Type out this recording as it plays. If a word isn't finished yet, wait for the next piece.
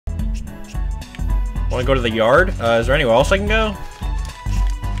Want to go to the yard? Is there anywhere else I can go?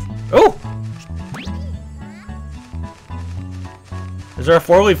 Oh! Is there a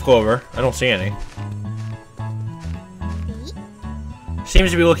 4-leaf clover? I don't see any. Seems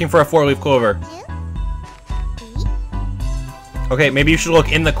to be looking for a 4-leaf clover. Okay, maybe you should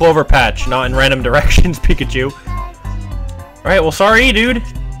look in the clover patch, not in random directions, Pikachu. Alright, well, sorry, dude.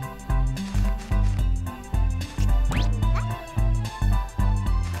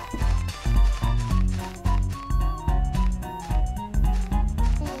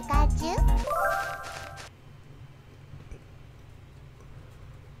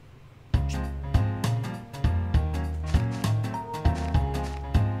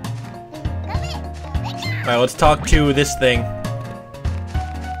 Alright, let's talk to this thing.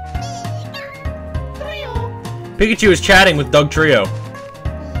 Pikachu is chatting with Dugtrio.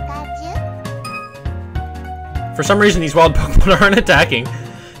 For some reason, these wild Pokemon aren't attacking.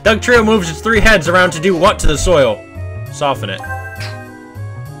 Dugtrio moves its 3 heads around to do what to the soil? Soften it.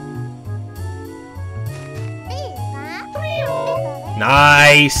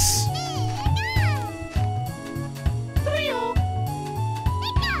 Nice!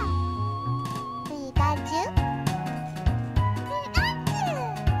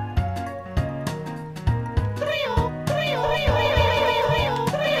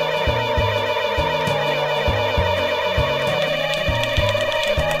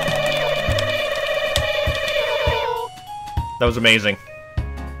 That was amazing.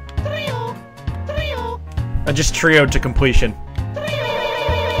 I just trioed to completion.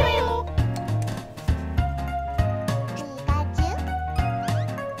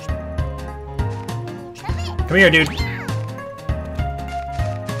 Come here, dude.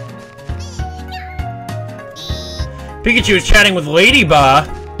 Pikachu is chatting with Ladybug.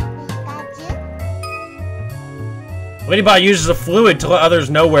 Ladybug uses a fluid to let others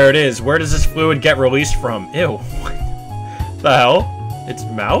know where it is. Where does this fluid get released from? Ew. What the hell? Its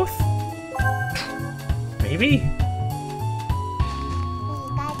mouth? Maybe?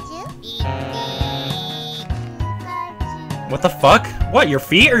 What the fuck? What, your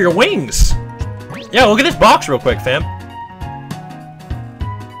feet or your wings? Yeah, look at this box real quick, fam.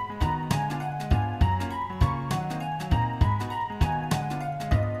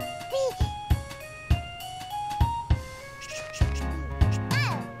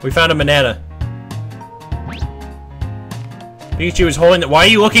 We found a banana. Pikachu is holding it. Why are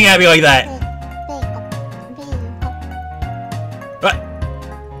you looking at me like that? What?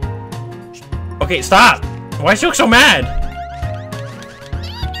 Okay, stop. Why does she look so mad?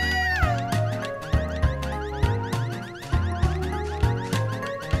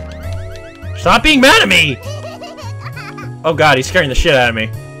 Stop being mad at me! Oh god, he's scaring the shit out of me.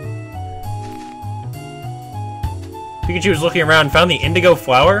 Pikachu is looking around and found the indigo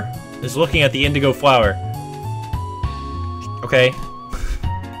flower? Is looking at the indigo flower. Okay.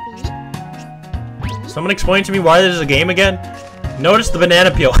 Someone explain to me why this is a game again? Notice the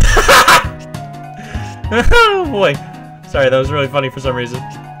banana peel. Oh boy. Sorry, that was really funny for some reason.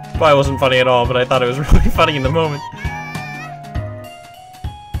 Probably wasn't funny at all, but I thought it was really funny in the moment.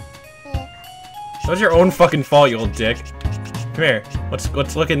 That was your own fucking fault, you old dick. Come here.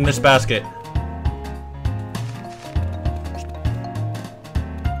 Let's look in this basket.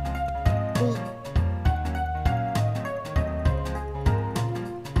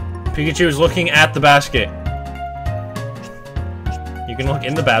 Pikachu is looking at the basket. You can look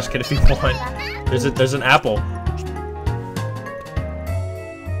in the basket if you want. There's an apple.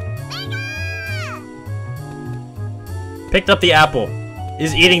 Picked up the apple.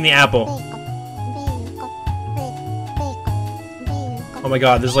 Is eating the apple. Oh my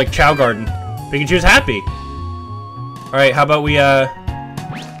god, this is like Chow Garden. Pikachu's happy. Alright, how about we,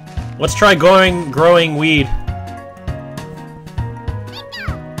 let's try growing weed.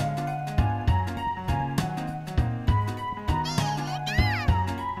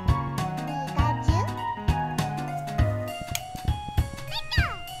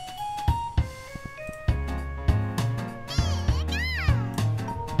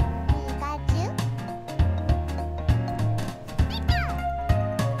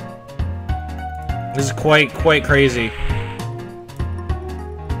 This is quite crazy.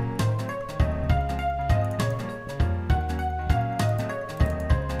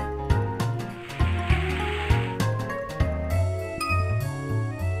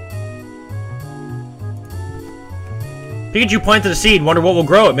 Pikachu planted a seed. Wonder what will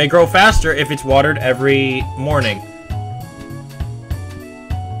grow. It may grow faster if it's watered every morning.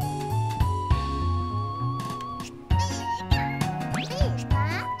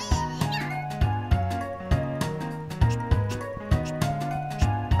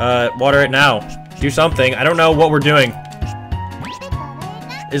 Water it now. Do something. I don't know what we're doing.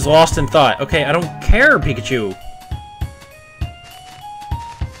 Is lost in thought. Okay, I don't care, Pikachu.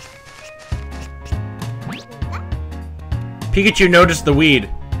 Pikachu noticed the weed.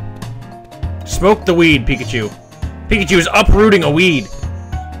 Smoke the weed, Pikachu. Pikachu is uprooting a weed.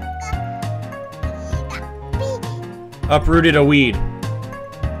 Uprooted a weed.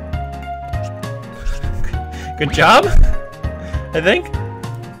 Good job, I think.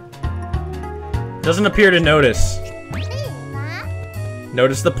 Doesn't appear to notice.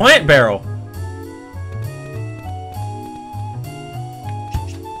 Notice the plant barrel.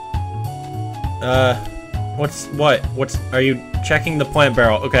 Are you checking the plant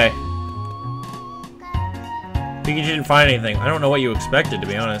barrel? Okay. Pikachu didn't find anything. I don't know what you expected, to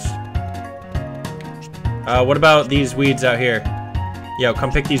be honest. What about these weeds out here? Yo,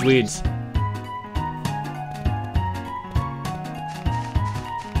 come pick these weeds.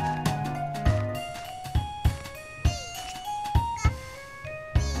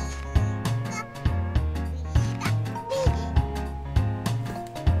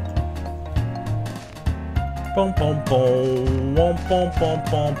 Boom, boom, boom, boom, boom, boom,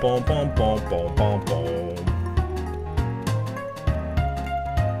 boom, boom, boom, boom, boom, boom, boom.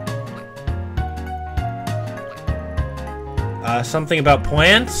 Something about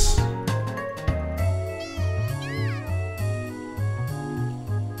plants?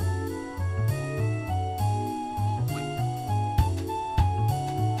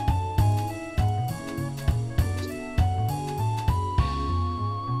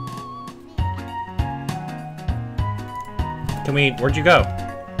 Where'd you go?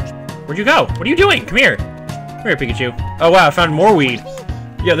 Where'd you go? What are you doing? Come here. Come here, Pikachu. Oh, wow, I found more weed.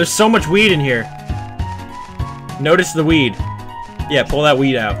 Yeah, there's so much weed in here. Notice the weed. Yeah, pull that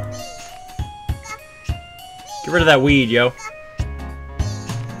weed out. Get rid of that weed, yo.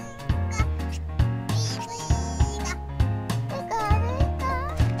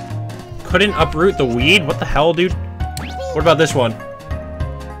 Couldn't uproot the weed? What the hell, dude? What about this one?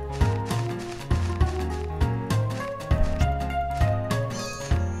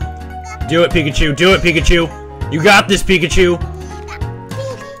 Do it, Pikachu. Do it, Pikachu. You got this, Pikachu.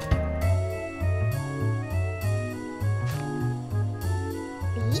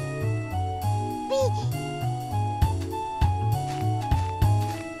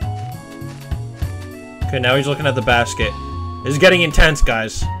 Okay, now he's looking at the basket. This is getting intense,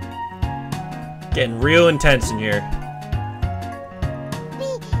 guys. Getting real intense in here.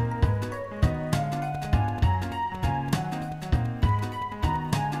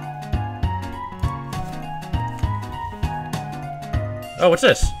 Oh, what's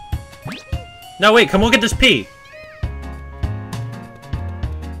this? No, wait, come look at this P.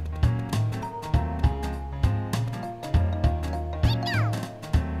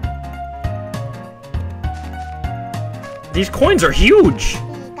 These coins are huge!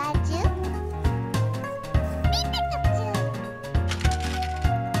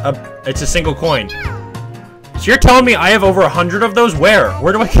 It's a single coin. So you're telling me I have over 100 of those? Where?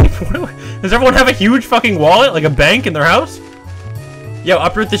 Where do I keep... Does everyone have a huge fucking wallet? Like a bank in their house? Yo,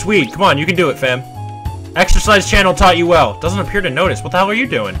 uproot this weed. Come on, you can do it, fam. Exercise channel taught you well. Doesn't appear to notice. What the hell are you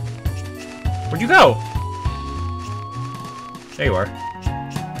doing? Where'd you go? There you are.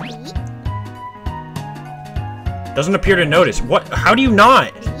 Doesn't appear to notice. What? How do you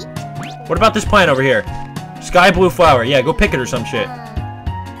not? What about this plant over here? Sky blue flower. Yeah, go pick it or some shit.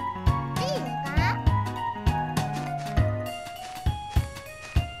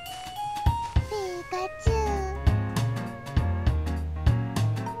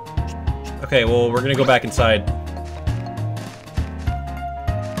 Okay, well, we're gonna go back inside.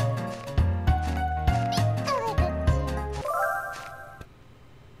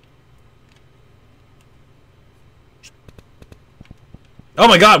 Oh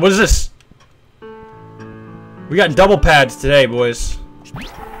my god, what is this? We got double pads today, boys.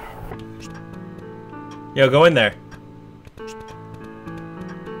 Yo, go in there.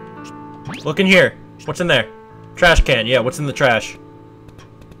 Look in here. What's in there? Trash can. Yeah, what's in the trash?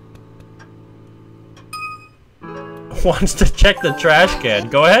 Wants to check the trash can.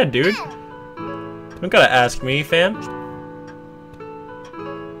 Go ahead, dude. Don't gotta ask me, fam.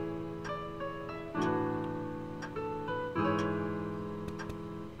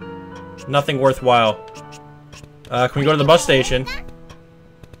 Nothing worthwhile. Can we go to the bus station?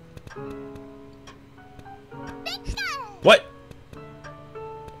 What?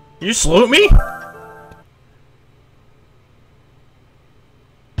 You salute me?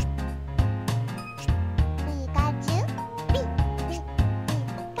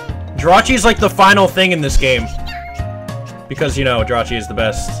 Jirachi is like the final thing in this game. Because, you know, Jirachi is the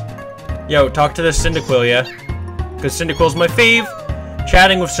best. Yo, talk to this Cyndaquil, yeah? Because Cyndaquil's my fave.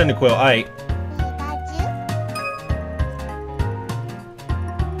 Chatting with Cyndaquil, aight.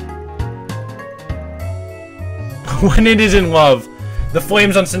 When it is in love. The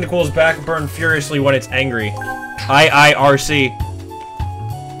flames on Cyndaquil's back burn furiously when it's angry. IIRC.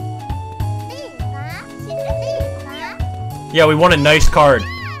 Yeah, we want a nice card.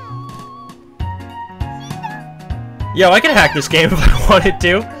 Yo, I can hack this game if I wanted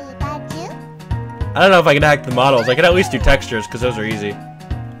to. I don't know if I can hack the models. I can at least do textures, because those are easy.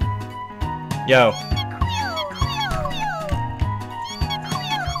 Yo.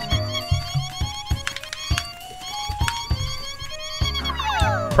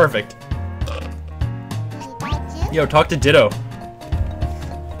 Perfect. Yo, talk to Ditto.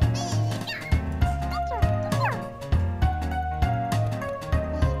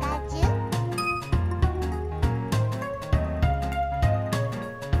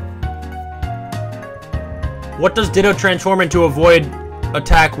 What does Ditto transform into avoid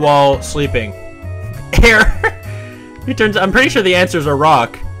attack while sleeping? Air. He turns. I'm pretty sure the answers are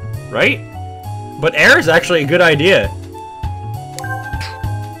rock, right? But air is actually a good idea.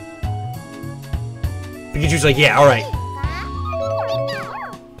 Pikachu's like, yeah, all right.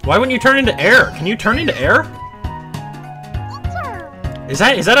 Why wouldn't you turn into air? Can you turn into air? Is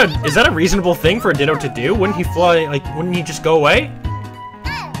that a reasonable thing for a Ditto to do? Wouldn't he fly? Like, wouldn't he just go away?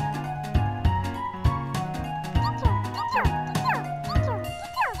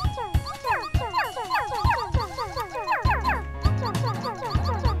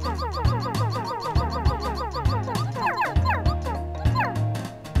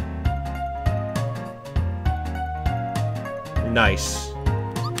 Nice.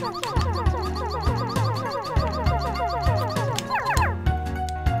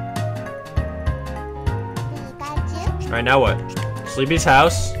 Alright, now what? Sleepy's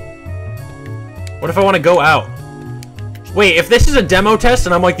house? What if I want to go out? Wait, if this is a demo test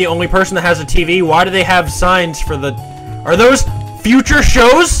and I'm like the only person that has a TV, why do they have signs for the... Are those future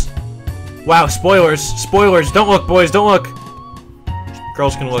shows? Wow, spoilers. Spoilers. Don't look, boys. Don't look.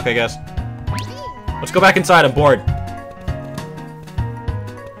 Girls can look, I guess. Let's go back inside. I'm bored.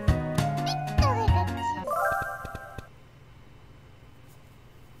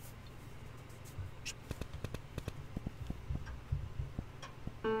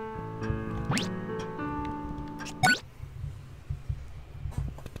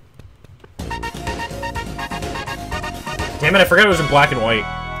 Damn it, I forgot it was in black and white.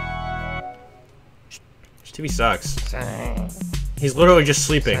 This TV sucks. He's literally just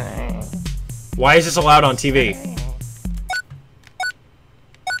sleeping. Why is this allowed on TV?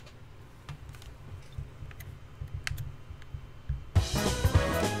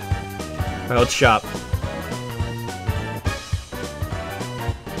 Alright, let's shop.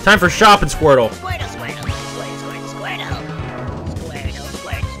 Time for shopping, Squirtle. Squirtle, Squirtle, Squirtle, Squirtle,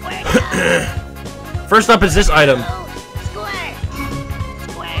 Squirtle, Squirtle. First up is this item.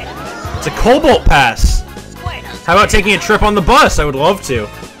 It's a Cobalt Pass. How about taking a trip on the bus? I would love to.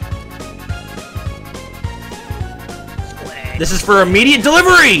 This is for immediate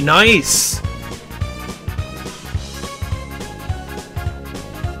delivery. Nice.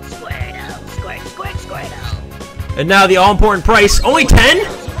 And now the all-important price. Only 10?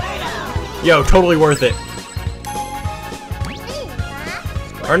 Yo, totally worth it.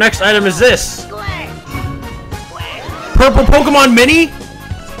 Our next item is this. Purple Pokemon Mini?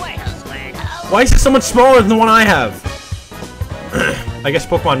 Why is it so much smaller than the one I have? I guess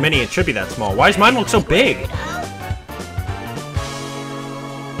Pokemon Mini, it should be that small. Why does mine look so big?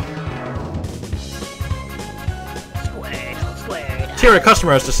 Let's hear what a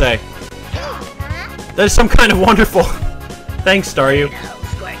customer has to say. That is some kind of wonderful... Thanks, Staryu.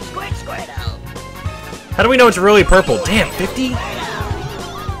 How do we know it's really purple? Damn, 50?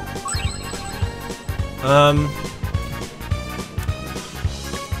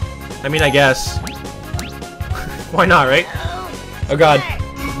 I mean, I guess. Why not, right? Oh god.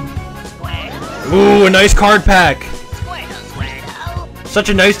 Ooh, a nice card pack! Such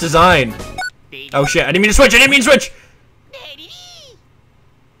a nice design. Oh shit, I didn't mean to switch, I didn't mean to switch!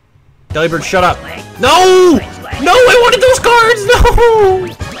 Delibird, shut up. No! No, I wanted those cards!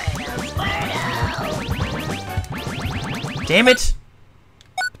 No! Damn it!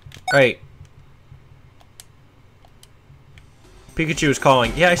 Alright. Pikachu is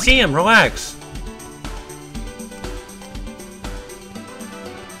calling. Yeah, I see him. Relax.